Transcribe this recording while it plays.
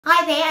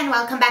Hi there and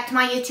welcome back to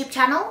my YouTube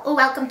channel, or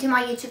welcome to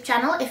my YouTube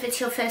channel if it's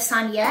your first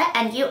time here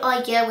and you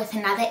are here with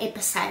another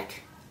episode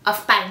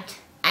of Paint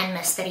and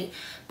Mystery.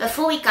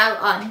 Before we go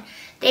on,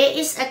 there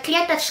is a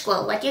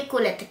kleuterschool, what you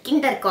call it, a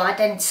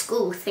kindergarten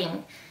school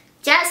thing,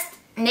 just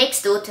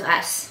next door to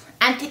us,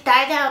 and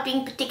today they are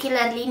being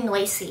particularly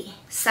noisy.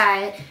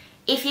 So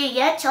if you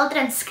hear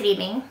children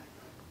screaming,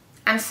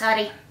 I'm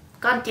sorry,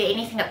 can't do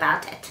anything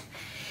about it.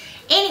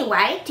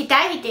 Anyway,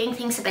 today we're doing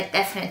things a bit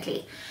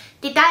differently.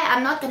 Today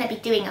I'm not going to be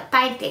doing a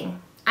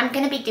painting, I'm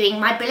going to be doing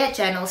my bullet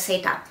journal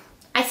setup.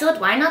 I thought,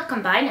 why not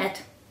combine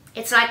it?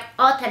 It's like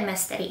art and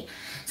mystery.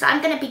 So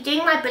I'm going to be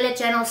doing my bullet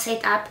journal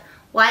setup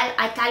while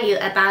I tell you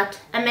about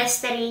a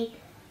mystery,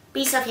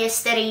 piece of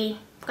history,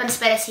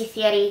 conspiracy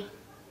theory,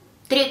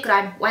 true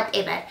crime,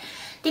 whatever.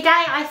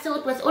 Today I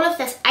thought, with all of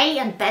this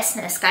alien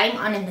business going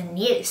on in the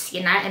news,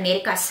 you know,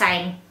 America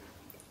saying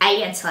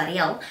aliens are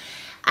real,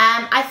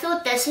 I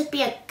thought this would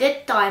be a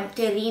good time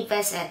to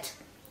revisit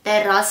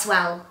the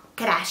Roswell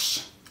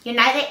crash. You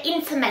know, the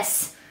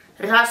infamous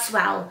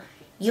Roswell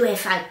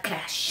UFO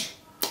crash.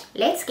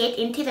 Let's get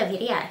into the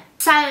video.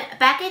 So,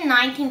 back in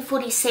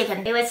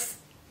 1947, there was,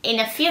 in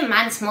a few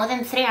months, more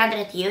than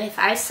 300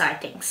 UFO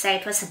sightings. So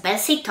it was a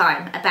busy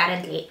time,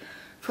 apparently,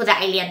 for the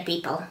alien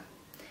people.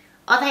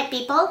 Are they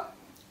people?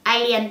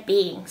 Alien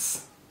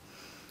beings.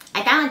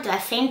 I don't want to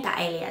offend the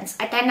aliens.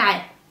 I don't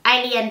know.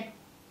 Alien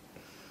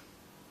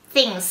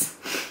things.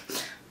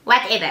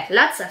 Whatever,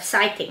 lots of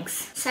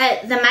sightings. So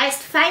the most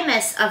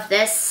famous of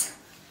this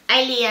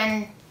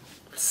alien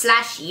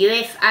slash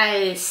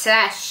UFO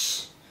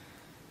slash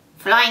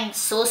flying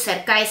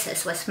saucer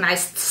cases was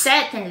most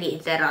certainly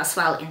the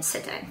Roswell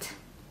incident.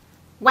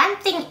 One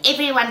thing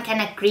everyone can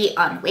agree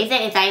on,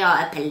 whether they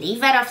are a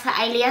believer of the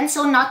aliens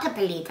or not a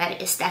believer,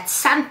 is that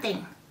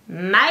something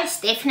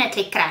most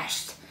definitely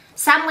crashed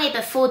somewhere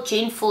before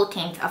June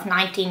 14th of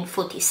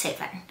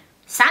 1947.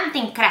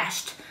 Something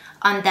crashed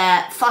on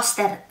the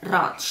Foster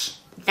Ranch.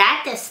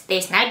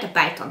 There's no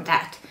debate on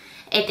that.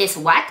 It is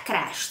what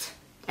crashed.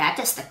 That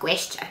is the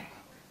question.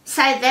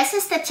 So this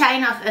is the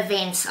chain of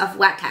events of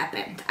what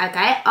happened,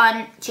 okay?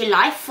 On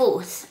July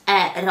 4th,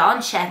 a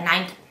rancher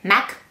named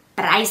Mac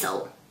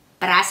Brazel,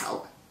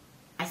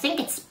 I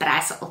think it's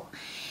Brazel,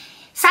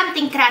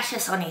 something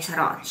crashes on his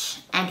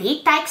ranch, and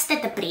he takes the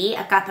debris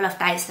a couple of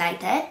days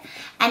later,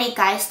 and he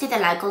goes to the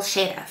local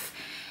sheriff.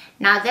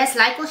 Now this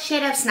local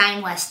sheriff's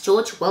name was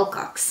George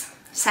Wilcox.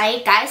 So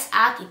he goes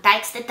out, he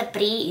takes the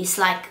debris, he's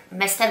like,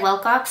 Mr.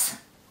 Wilcox,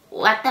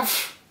 what the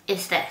f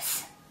is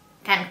this?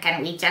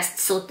 Can we just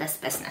sort this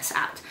business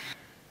out?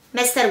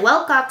 Mr.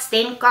 Wilcox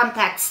then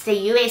contacts the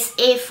US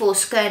Air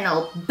Force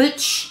Colonel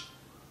Butch.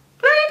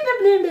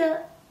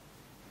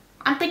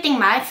 I'm putting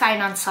my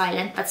phone on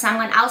silent, but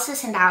someone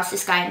else's in the house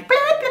is going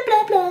blah blah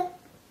blah blah.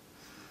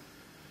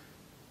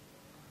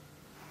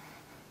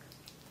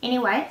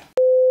 Anyway.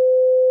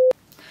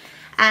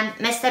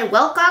 Mr.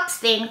 Wilcox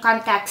then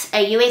contacts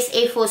a US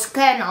Air Force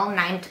colonel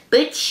named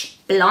Butch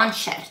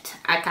Blanchard,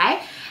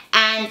 okay?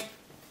 And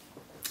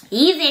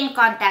he then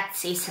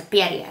contacts his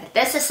superior.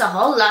 This is a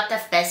whole lot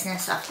of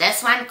business of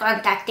this one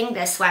contacting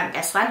this one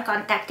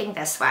contacting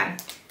this one.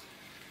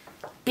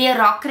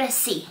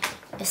 Bureaucracy.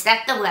 Is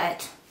that the word?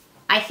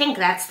 I think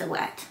that's the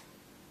word.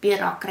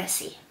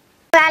 Bureaucracy.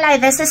 Hello,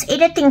 this is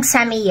Editing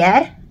Sami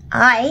here.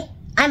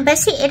 I'm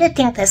busy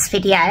editing this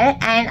video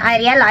and I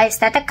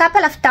realized that a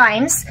couple of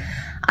times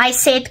I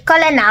said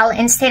colonel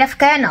instead of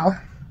colonel.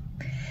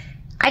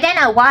 I don't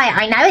know why.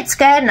 I know it's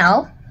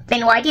colonel.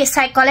 Then why do you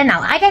say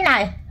colonel? I don't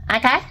know.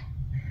 Okay?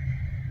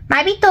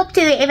 Maybe talk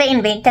to whoever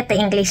invented the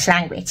English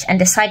language and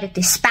decided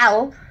to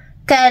spell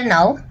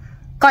colonel.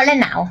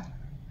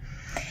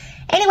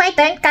 Anyway,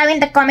 don't go in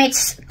the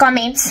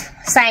comments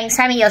saying,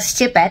 Sami, you're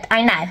stupid.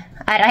 I know.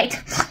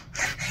 Alright?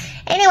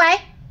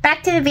 Anyway,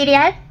 back to the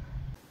video.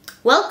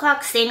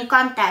 Wilcox then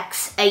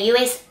contacts a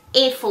US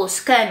Air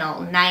Force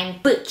colonel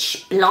named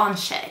Butch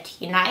Blanchard.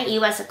 You know, he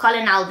was a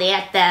colonel there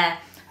at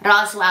the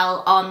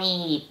Roswell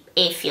Army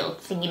Airfield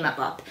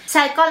thingamabob.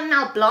 So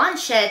Colonel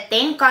Blanchard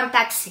then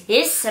contacts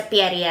his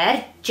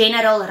superior,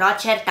 General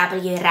Roger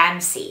W.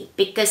 Ramsey,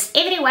 because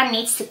everyone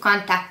needs to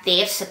contact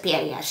their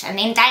superiors, and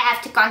then they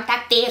have to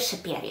contact their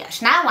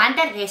superiors. No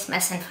wonder there's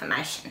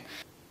misinformation.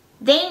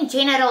 Then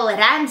General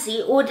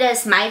Ramsey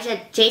orders Major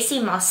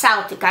Jesse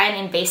Marcel to go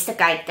and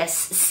investigate this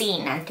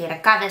scene and to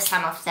recover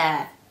some of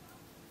the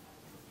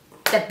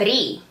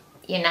debris.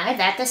 You know,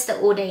 that is the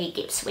order he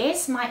gives.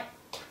 Where's my...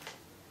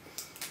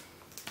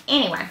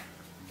 Anyway.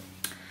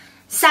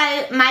 So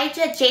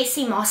Major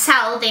Jesse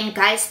Marcel then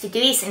goes to do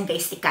his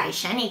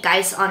investigation. He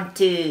goes on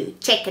to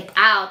check it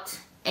out,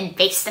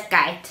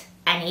 investigate,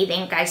 and he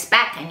then goes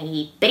back and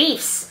he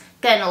briefs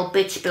Colonel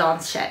Butch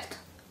Blanchard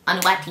on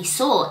what he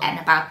saw and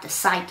about the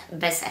site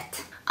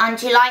visit. On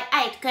July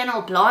 8,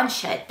 Colonel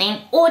Blanchard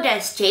then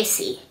orders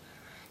Jesse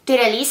to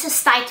release a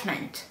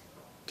statement,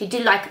 to do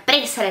like a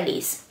press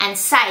release, and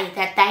say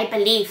that they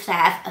believe they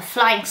have a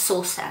flying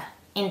saucer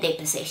in their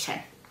possession.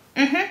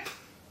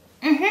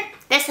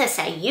 This is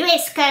a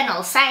US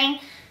colonel saying,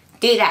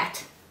 do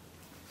that.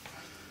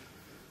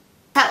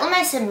 So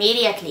almost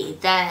immediately,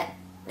 the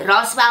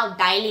Roswell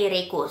Daily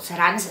Records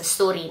runs a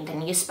story in the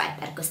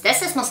newspaper, because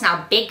this is most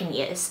now big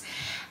news,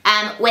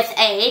 with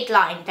a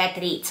headline that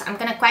reads, I'm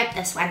going to quote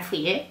this one for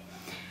you.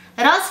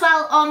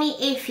 Roswell Army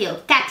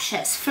Airfield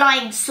captures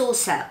flying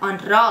saucer on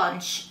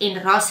ranch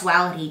in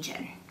Roswell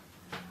region.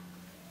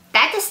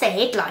 That is the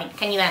headline.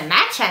 Can you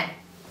imagine?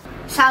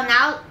 So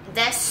now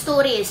this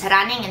story is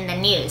running in the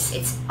news.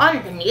 It's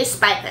on the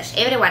newspapers.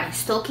 Everyone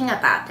is talking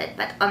about it.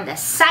 But on the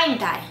same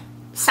day,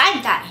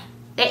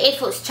 the Air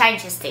Force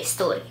changes their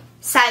story.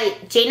 So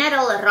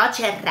General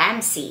Roger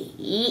Ramsey,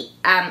 he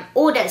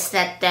orders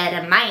that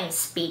the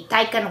remains be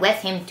taken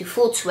with him to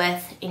Fort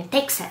Worth in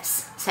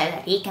Texas so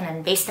that he can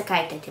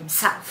investigate it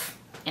himself,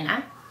 you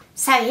know.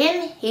 So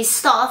him, his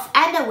staff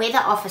and a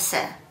weather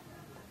officer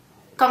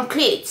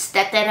concludes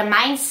that the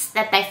remains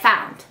that they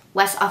found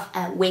was of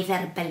a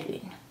weather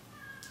balloon.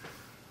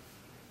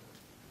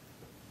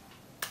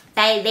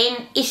 They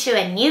then issue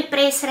a new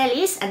press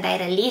release and they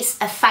release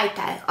a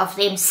photo of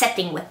them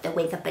sitting with the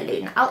weather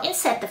balloon. I'll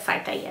insert the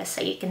photo here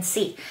so you can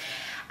see.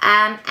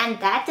 And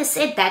that is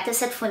it. That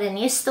is it for the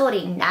news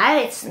story. No,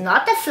 it's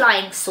not a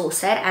flying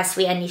saucer as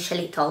we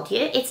initially told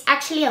you. It's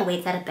actually a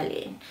weather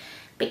balloon.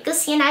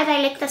 Because, you know,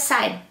 they look the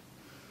same.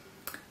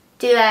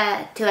 To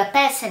a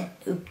person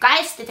who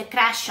goes to the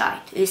crash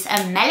site, who's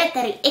a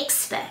military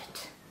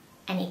expert,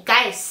 and he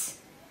goes,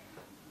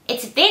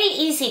 it's very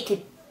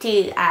easy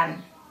to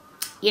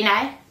you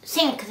know,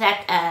 think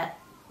that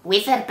a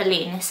weather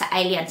balloon is an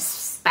alien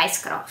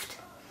spacecraft.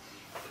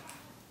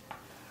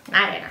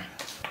 I don't know.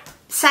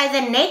 So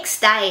the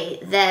next day,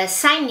 the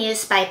same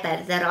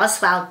newspaper, the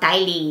Roswell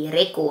Daily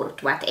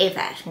Record,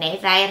 whatever,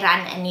 they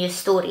run a new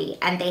story,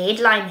 and the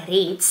headline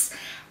reads,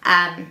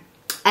 a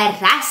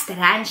Rust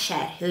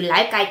rancher who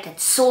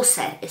located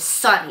saucer is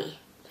sorry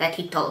that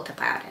he told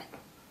about it.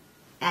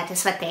 That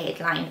is what the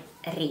headline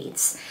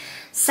reads.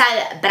 So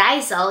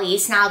Brazel,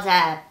 he's now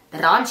the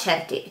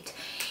rancher dude.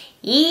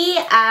 He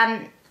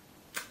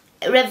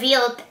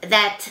revealed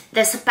that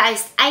the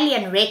supposed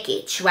alien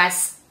wreckage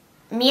was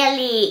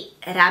merely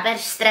rubber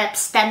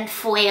strips, tin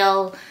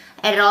foil,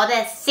 a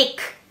rather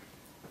thick,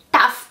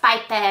 tough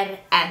paper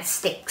and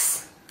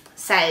sticks.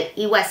 So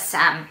he was,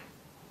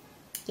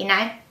 you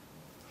know,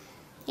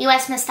 he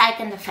was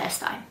mistaken the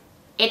first time.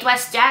 It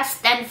was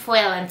just tin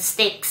foil and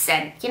sticks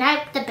and, you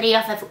know, debris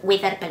of a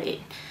weather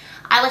balloon.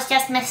 I was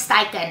just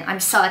mistaken. I'm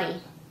sorry.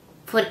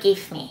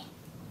 Forgive me.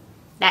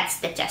 That's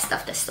the gist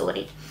of the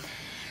story.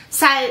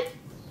 So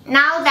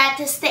now that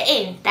is the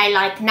end. They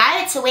like, no,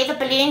 it's a weather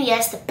balloon.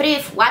 Here's the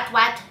proof. What?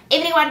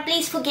 Everyone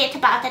please forget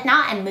about it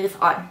now and move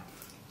on.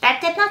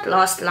 That did not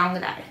last long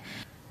though.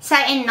 So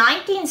in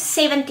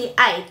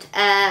 1978,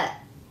 a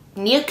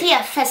nuclear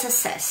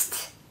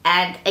physicist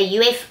and a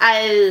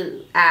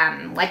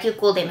UFO, what you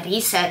call them,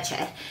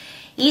 researcher,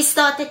 he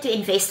started to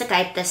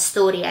investigate this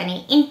story and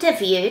he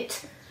interviewed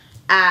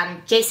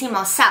Jesse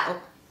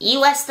Marcel. He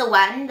was the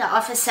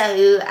officer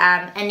who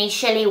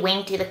initially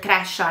went to the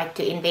crash site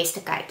to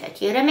investigate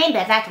it. You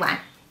remember that one?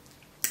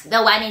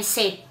 The one who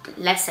said,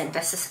 listen,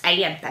 this is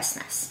alien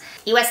business.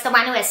 He was the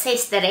one who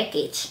assessed the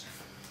wreckage.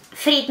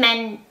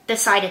 Friedman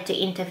decided to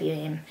interview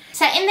him.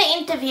 So in the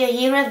interview,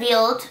 he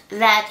revealed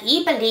that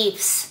he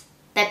believes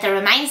that the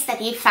remains that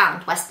he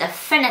found was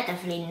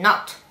definitively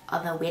not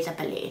of a weather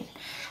balloon.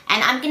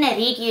 And I'm going to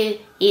read you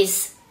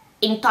his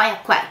entire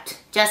quote,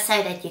 just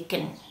so that you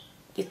can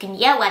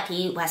hear what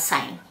he was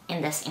saying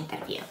in this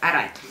interview.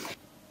 Alright.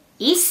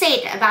 He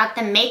said about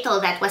the metal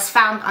that was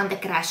found on the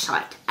crash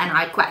site, and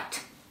I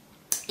quote,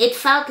 "It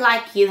felt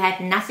like you had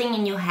nothing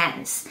in your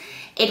hands.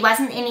 It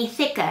wasn't any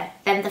thicker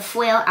than the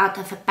foil out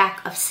of a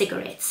pack of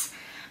cigarettes.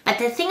 But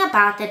the thing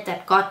about it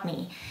that got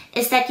me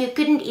is that you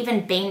couldn't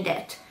even bend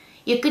it.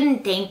 You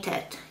couldn't dent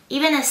it.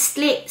 Even a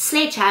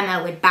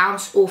sledgehammer would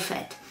bounce off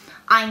it.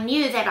 I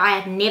knew that I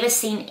had never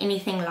seen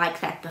anything like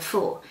that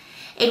before.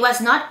 It was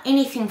not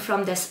anything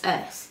from this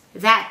earth.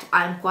 That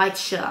I'm quite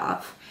sure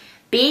of.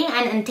 Being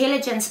an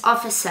intelligence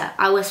officer,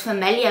 I was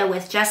familiar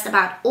with just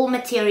about all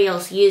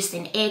materials used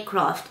in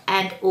aircraft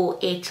and or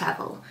air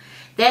travel.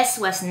 This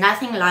was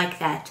nothing like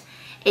that.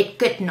 It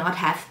could not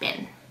have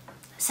been."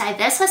 So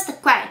this was the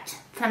quote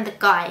from the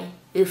guy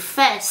who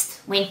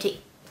first went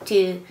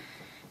to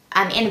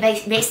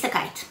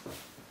investigate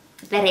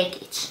the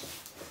wreckage.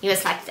 He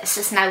was like, this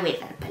is no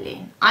weather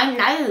balloon. I'm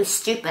no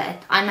stupid.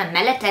 I'm a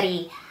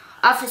military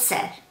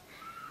officer.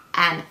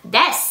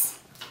 This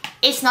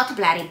is not a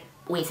bloody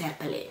weather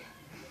balloon.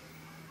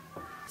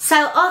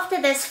 So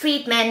after this,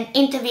 Friedman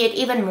interviewed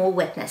even more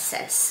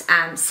witnesses,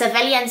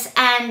 civilians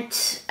and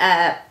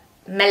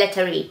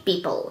military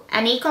people,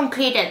 and he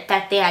concluded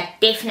that there had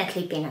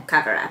definitely been a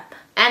cover-up,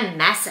 a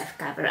massive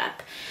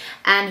cover-up.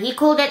 He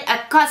called it a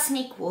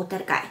cosmic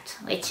Watergate,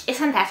 which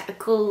isn't that a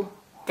cool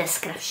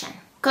description?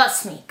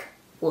 Cosmic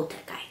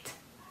Watergate.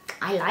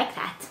 I like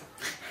that.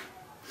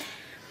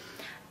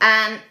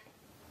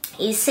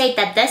 He said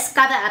that this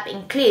cover-up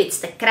includes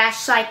the crash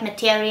site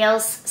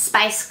materials,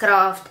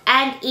 spacecraft,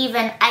 and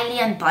even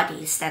alien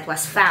bodies that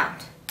was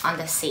found on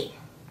the scene.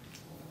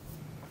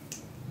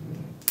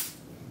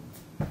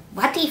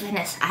 what even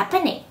is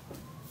happening?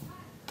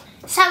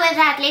 So with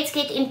that, let's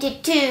get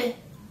into two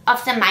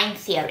of the main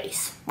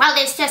theories. Well,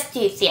 there's just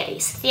two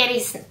theories.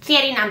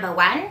 Theory number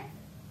one,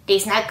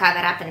 there's no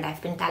cover-up and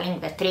they've been telling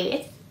the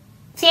truth.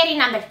 Theory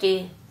number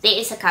two, there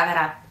is a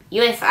cover-up.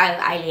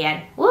 UFO,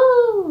 alien.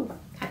 Woo!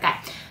 Okay.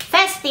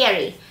 First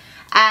theory,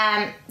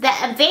 the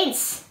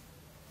events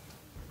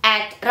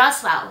at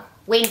Roswell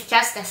went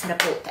just as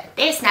reported.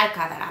 There's no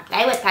cover-up.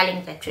 They were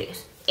telling the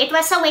truth. It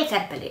was a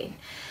weather balloon.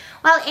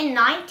 Well, in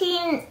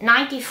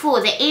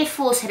 1994, the Air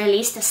Force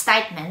released a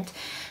statement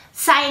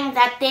saying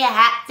that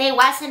there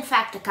was in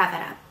fact a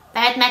cover-up.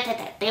 They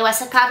admitted it. There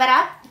was a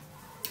cover-up.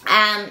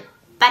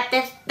 But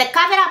the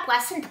cover-up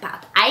wasn't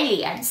about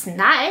aliens.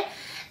 No.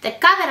 The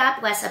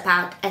cover-up was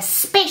about a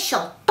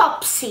special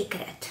top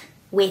secret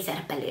weather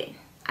balloon.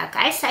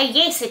 Okay, so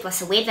yes, it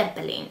was a weather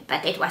balloon,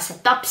 but it was a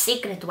top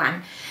secret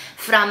one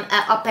from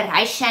an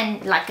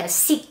operation, like a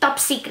top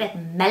secret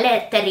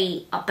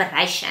military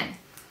operation.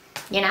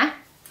 You know?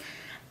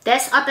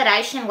 This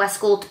operation was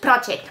called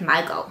Project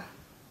Mogul.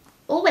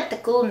 All with the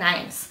cool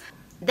names.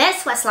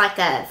 This was like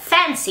a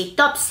fancy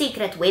top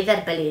secret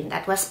weather balloon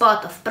that was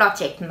part of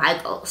Project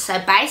Mogul. So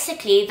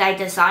basically they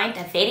designed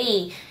a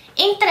very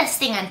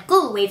interesting and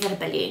cool weather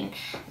balloon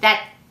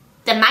that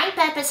the main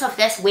purpose of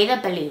this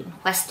weather balloon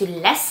was to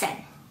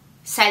listen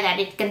so that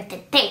it can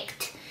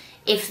detect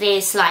if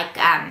there's like,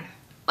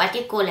 what do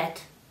you call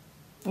it?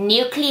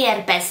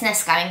 Nuclear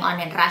business going on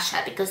in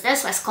Russia, because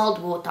this was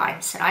Cold War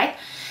times, right?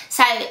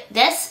 So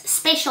this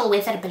special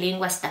weather balloon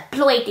was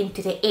deployed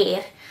into the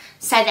air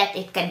so that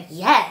it can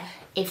hear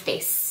if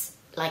there's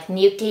like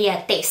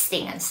nuclear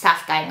testing and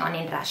stuff going on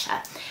in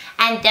Russia.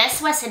 And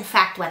this was in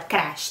fact what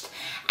crashed.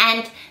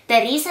 And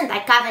the reason they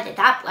covered it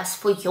up was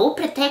for your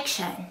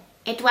protection.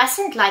 It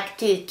wasn't like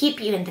to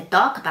keep you in the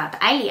dark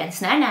about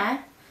aliens. No.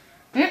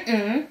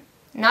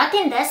 Not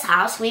in this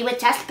house. We were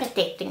just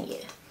protecting you.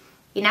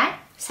 You know?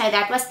 So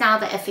that was now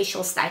the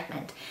official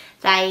statement.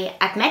 They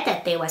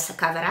admitted there was a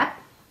cover-up,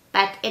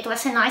 but it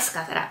was a nice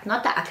cover-up,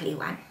 not the ugly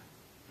one.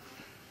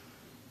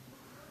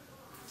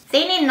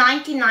 Then in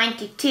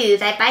 1992,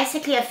 they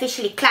basically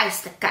officially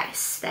closed the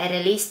case. They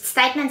released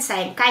statements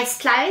saying case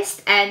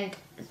closed, and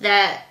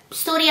the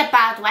story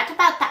about what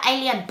about the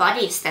alien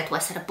bodies that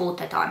was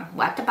reported on,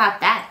 what about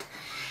that?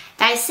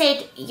 They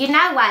said, you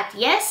know what,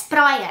 years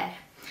prior,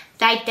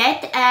 they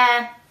did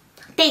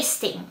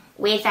testing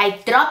where they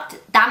dropped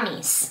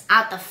dummies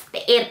out of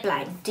the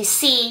airplane to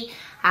see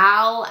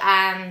how,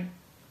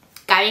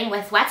 going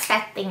with, what's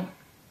that thing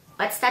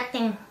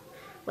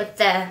with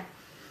the,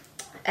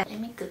 let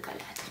me Google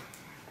it.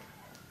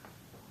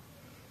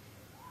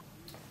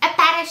 A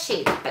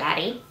parachute,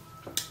 bloody.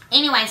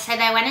 Anyway, so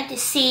they wanted to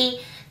see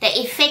the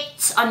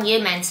effects on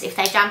humans if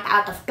they jump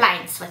out of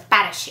planes with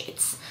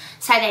parachutes.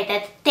 So they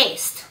did a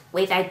test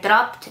where they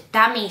dropped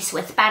dummies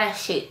with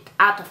parachute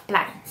out of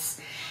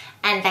planes.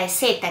 And they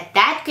said that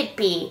that could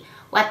be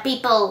what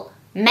people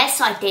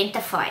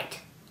misidentified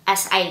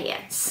as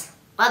aliens.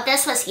 Well,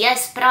 this was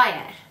years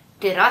prior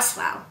to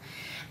Roswell.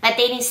 But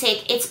then he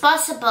said it's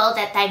possible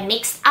that they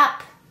mixed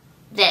up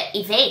the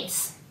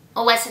events.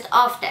 Or was it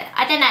after?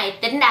 I don't know.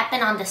 It didn't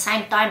happen on the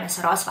same time as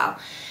Roswell.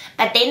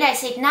 But then they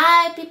said,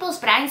 no, people's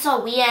brains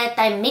are weird.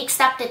 They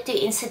mixed up the two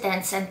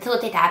incidents and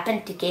thought it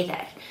happened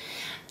together.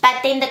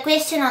 But then the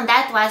question on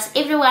that was,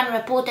 everyone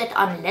reported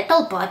on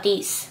little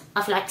bodies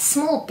of like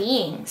small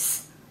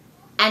beings.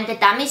 And the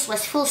dummies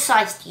was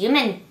full-sized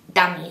human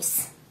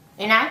dummies.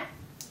 You know?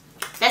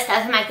 This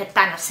doesn't make a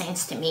ton of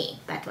sense to me.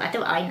 But what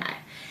do I know?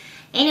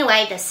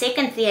 Anyway, the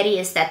second theory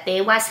is that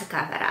there was a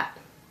cover-up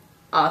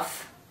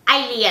of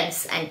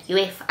aliens and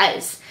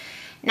UFOs.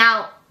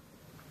 Now,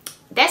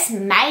 this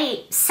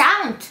may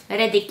sound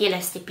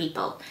ridiculous to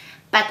people,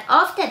 but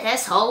after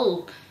this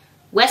whole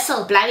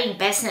whistle-blowing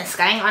business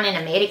going on in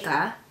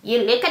America, you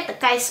look at the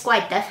case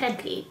quite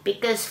differently,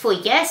 because for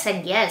years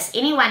and years,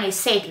 anyone who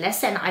said,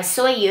 listen, I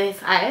saw a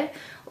UFO,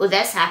 or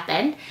this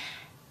happened,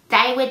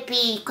 they would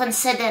be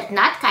considered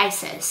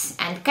nutcases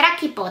and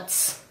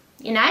crackpots,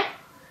 you know?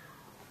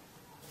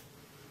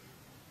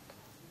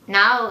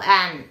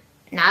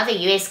 Now the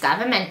US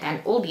government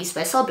and all these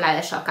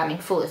whistleblowers are coming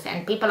forth,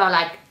 and people are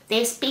like,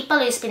 there's people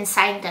who's been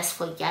saying this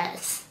for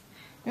years.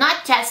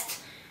 Not just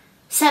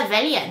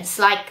civilians,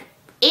 like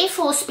Air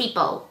Force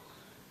people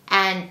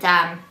and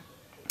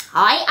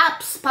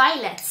high-ups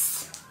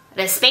pilots.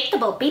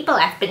 Respectable people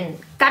have been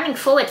coming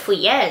forward for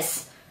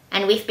years,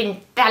 and we've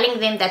been telling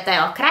them that they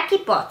are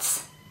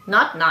crackpots.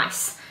 Not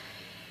nice.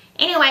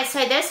 Anyway, so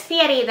this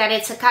theory that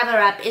it's a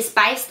cover-up is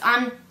based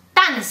on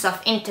tons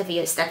of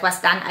interviews that was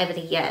done over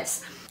the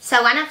years.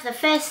 So one of the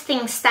first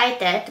things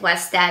stated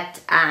was that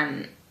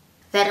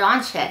the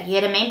rancher, you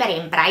remember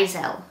in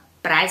Brazil.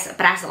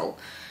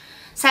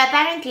 So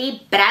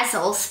apparently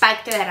Brazil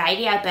spoke to a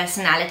radio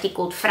personality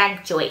called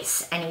Frank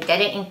Joyce, and he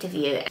did an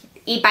interview.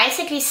 He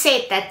basically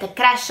said that the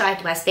crash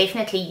site was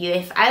definitely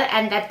UFO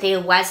and that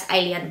there was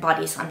alien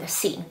bodies on the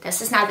scene.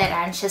 This is now the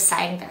rancher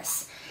saying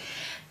this.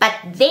 But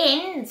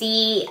then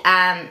the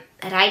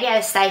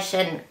radio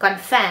station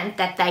confirmed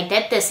that they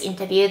did this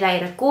interview,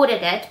 they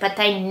recorded it, but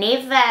they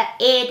never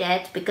aired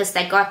it because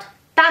they got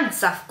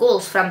tons of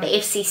calls from the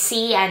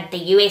FCC and the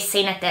US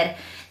Senator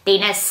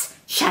Dennis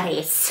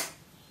Charest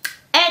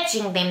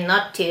urging them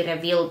not to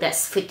reveal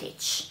this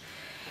footage.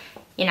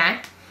 You know,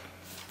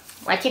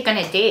 what you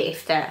gonna do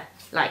if the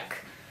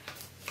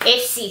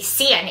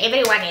FCC and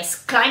everyone is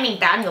climbing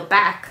down your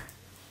back?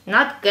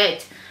 Not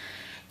good.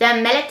 The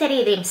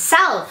military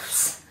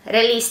themselves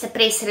released a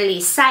press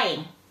release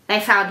saying they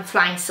found a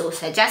flying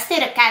saucer, just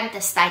to recant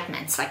the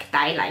statements like a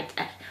day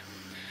later.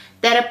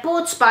 The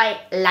reports by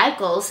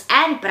locals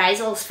and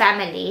Brazel's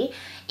family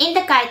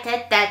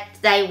indicated that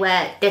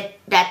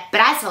that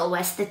Brazel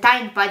was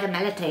detained by the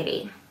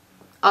military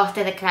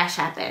after the crash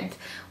happened,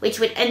 which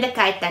would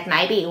indicate that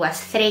maybe he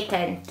was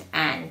threatened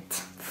and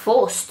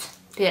forced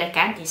to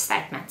recant his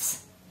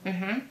statements.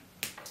 The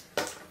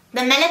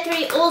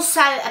military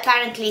also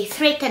apparently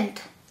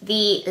threatened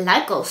the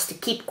locals to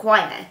keep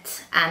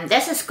quiet.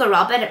 This is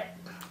corroborated.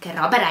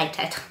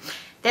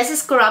 This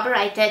is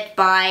corroborated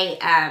by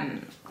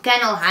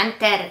Colonel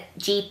Hunter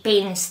G.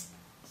 Penn's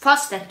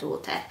foster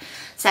daughter.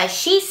 So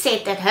she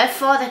said that her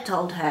father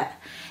told her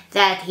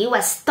that he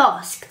was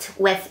tasked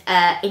with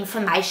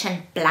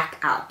information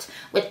blackout,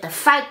 with the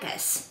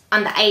focus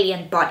on the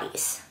alien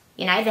bodies,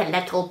 you know, the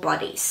little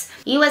bodies.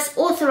 He was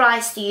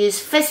authorized to use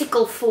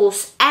physical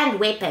force and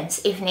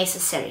weapons if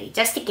necessary,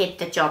 just to get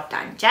the job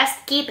done.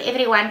 Just keep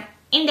everyone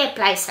in their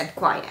place and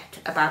quiet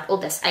about all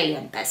this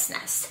alien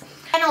business.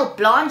 Colonel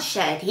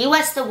Blanchard, he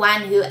was the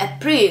one who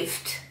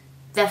approved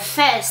the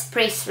first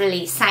press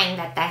release saying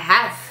that they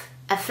have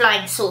a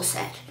flying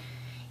saucer.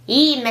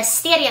 He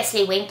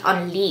mysteriously went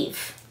on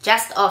leave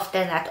just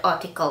after that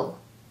article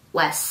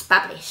was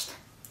published,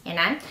 you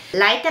know.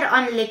 Later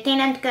on,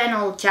 Lieutenant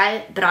Colonel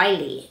Joe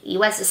Briley, he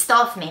was a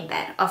staff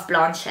member of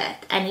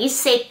Blanchard, and he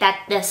said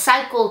that the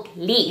so-called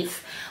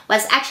leave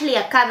was actually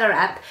a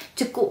cover-up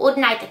to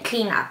coordinate a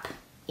cleanup,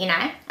 you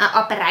know,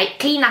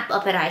 cleanup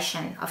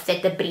operation of the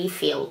debris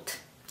field,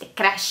 the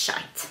crash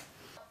site.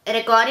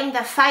 Regarding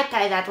the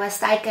photo that was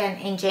taken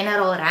in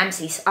General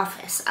Ramsey's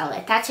office, I'll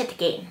attach it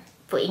again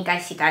in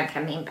case you don't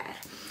remember.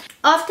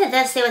 After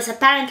this, there was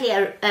apparently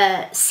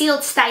a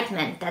sealed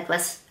statement that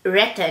was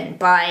written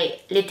by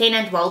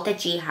Lieutenant Walter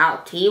G.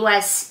 Hout. He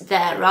was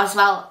the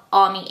Roswell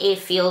Army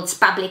Airfield's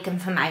public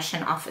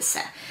information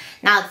officer.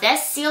 Now,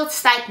 this sealed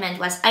statement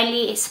was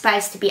only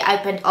supposed to be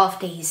opened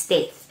after his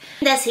death.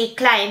 Thus, he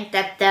claimed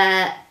that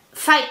this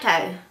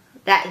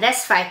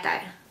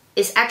photo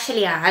is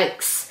actually a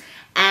hoax,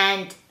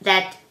 and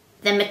that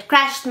the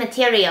crashed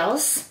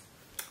materials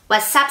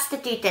was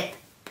substituted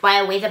by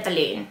a weather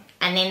balloon,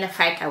 and then the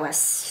photo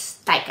was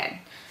taken.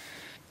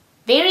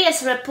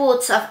 Various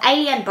reports of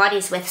alien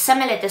bodies with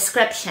similar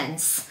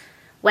descriptions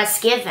was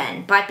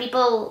given by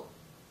people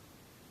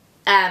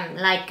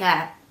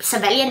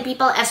civilian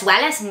people as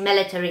well as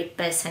military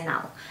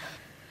personnel.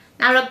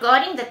 Now,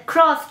 regarding the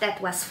craft that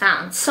was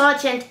found,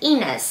 Sergeant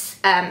Enos,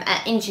 an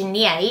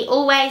engineer, he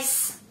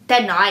always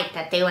denied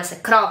that there was a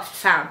craft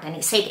found, and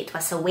he said it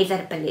was a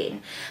weather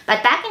balloon.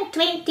 But back in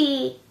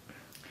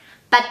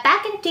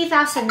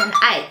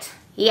 2008,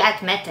 he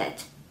admitted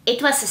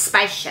it was a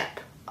spaceship.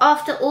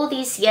 After all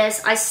these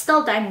years, I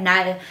still don't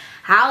know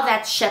how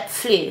that ship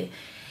flew.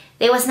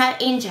 There was no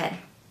engine.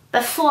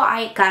 Before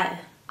I go,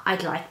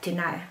 I'd like to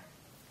know.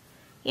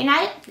 You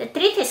know, the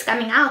truth is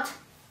coming out.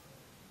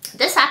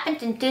 This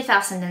happened in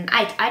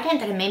 2008. I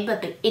don't remember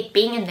it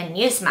being in the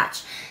news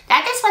much.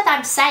 That is what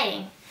I'm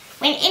saying.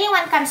 When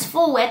anyone comes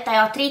forward, they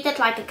are treated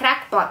like a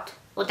crackpot,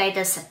 or they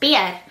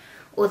disappear,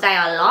 or they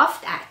are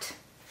laughed at,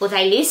 or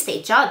they lose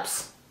their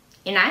jobs,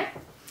 you know.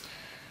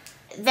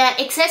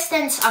 The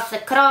existence of the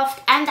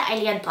craft and the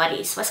alien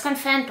bodies was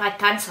confirmed by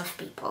tons of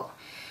people.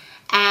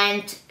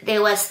 And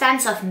there was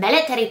tons of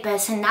military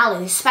personnel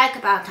who spoke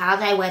about how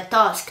they were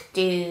tasked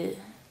to,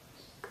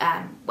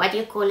 what do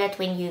you call it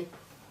when you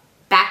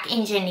back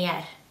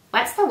engineer?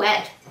 What's the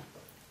word?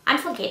 I'm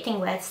forgetting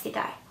words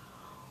today.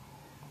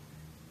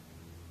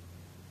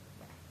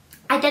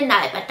 I don't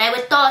know, but they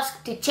were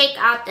tasked to check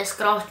out this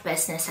craft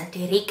business and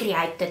to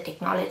recreate the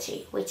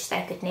technology, which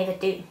they could never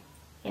do,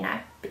 you know,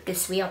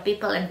 because we are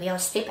people and we are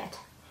stupid.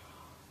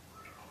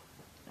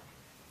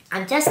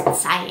 I'm just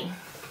saying.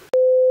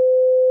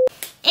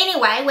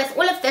 Anyway, with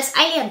all of this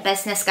alien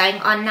business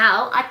going on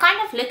now, I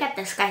kind of look at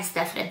this case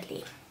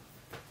differently.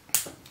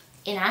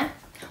 You know,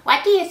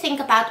 what do you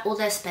think about all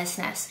this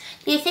business?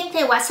 Do you think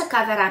there was a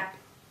cover-up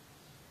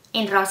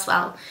in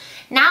Roswell?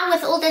 Now,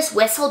 with all this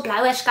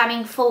whistleblowers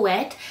coming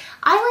forward,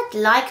 I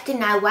would like to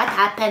know what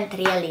happened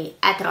really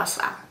at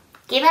Roswell.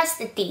 Give us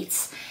the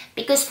deets.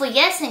 Because for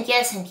years and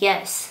years and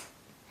years,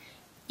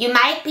 you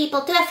made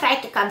people too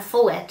afraid to come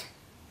forward.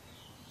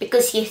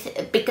 Because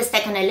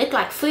they're going to look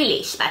like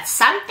foolish. But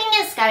something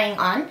is going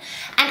on. And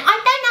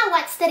I don't know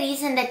what's the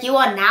reason that you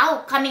are now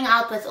coming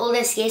out with all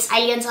this, yes,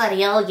 aliens are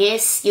real,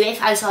 yes,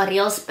 UFOs are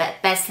real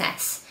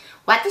business.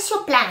 What is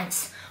your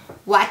plans?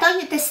 What are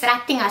you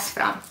distracting us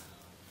from?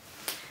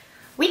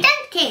 We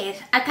don't care,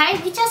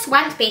 okay? We just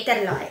want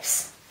better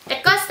lives. The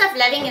cost of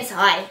living is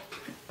high.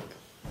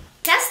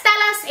 Just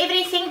tell us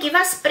everything, give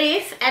us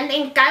proof, and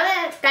then go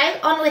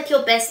on with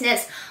your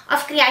business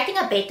of creating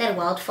a better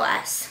world for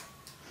us.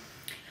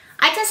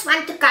 I just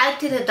want to go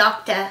to the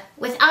doctor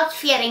without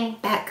fearing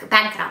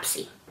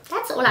bankruptcy.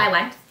 That's all I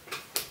want.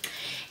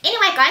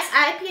 Anyway guys,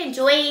 I hope you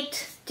enjoyed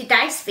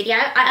today's video.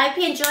 I hope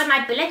you enjoyed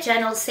my bullet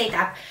journal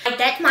setup. I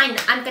did mine.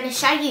 I'm going to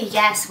show you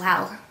here as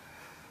well.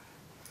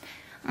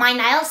 My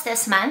nails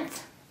this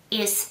month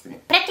is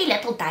Pretty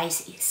Little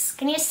Daisies.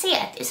 Can you see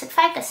it? Is it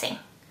focusing?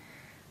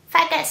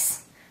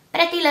 Focus.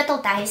 Pretty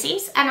Little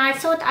Daisies. And I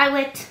thought I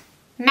would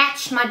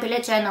match my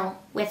bullet journal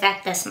with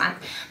that this month.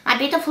 My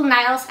beautiful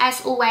nails,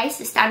 as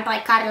always, is done by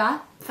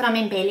Carla from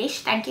Embellish.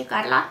 Thank you,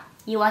 Carla.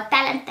 You are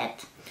talented.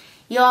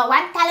 You are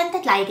one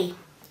talented lady.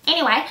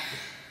 Anyway,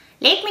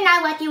 let me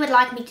know what you would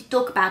like me to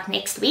talk about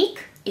next week.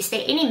 Is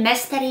there any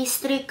mysteries,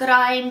 true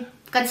crime,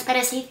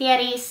 conspiracy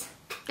theories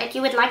that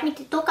you would like me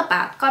to talk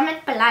about?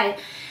 Comment below.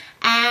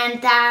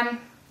 And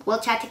we'll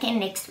chat again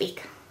next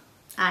week.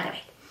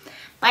 Alright.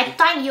 By the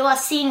time you are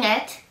seeing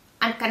it,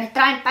 I'm going to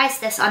try and post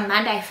this on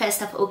Monday,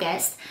 1st of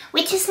August,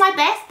 which is my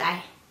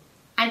birthday.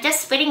 I'm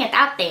just putting it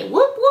out there.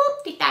 Whoop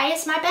whoop, today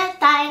is my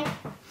birthday.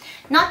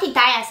 Not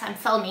today as I'm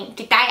filming,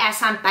 today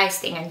as I'm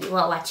posting and you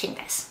are watching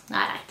this.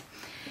 Alright.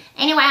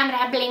 Anyway, I'm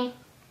rambling.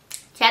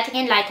 Chat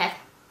again later.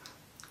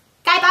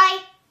 Okay,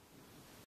 bye.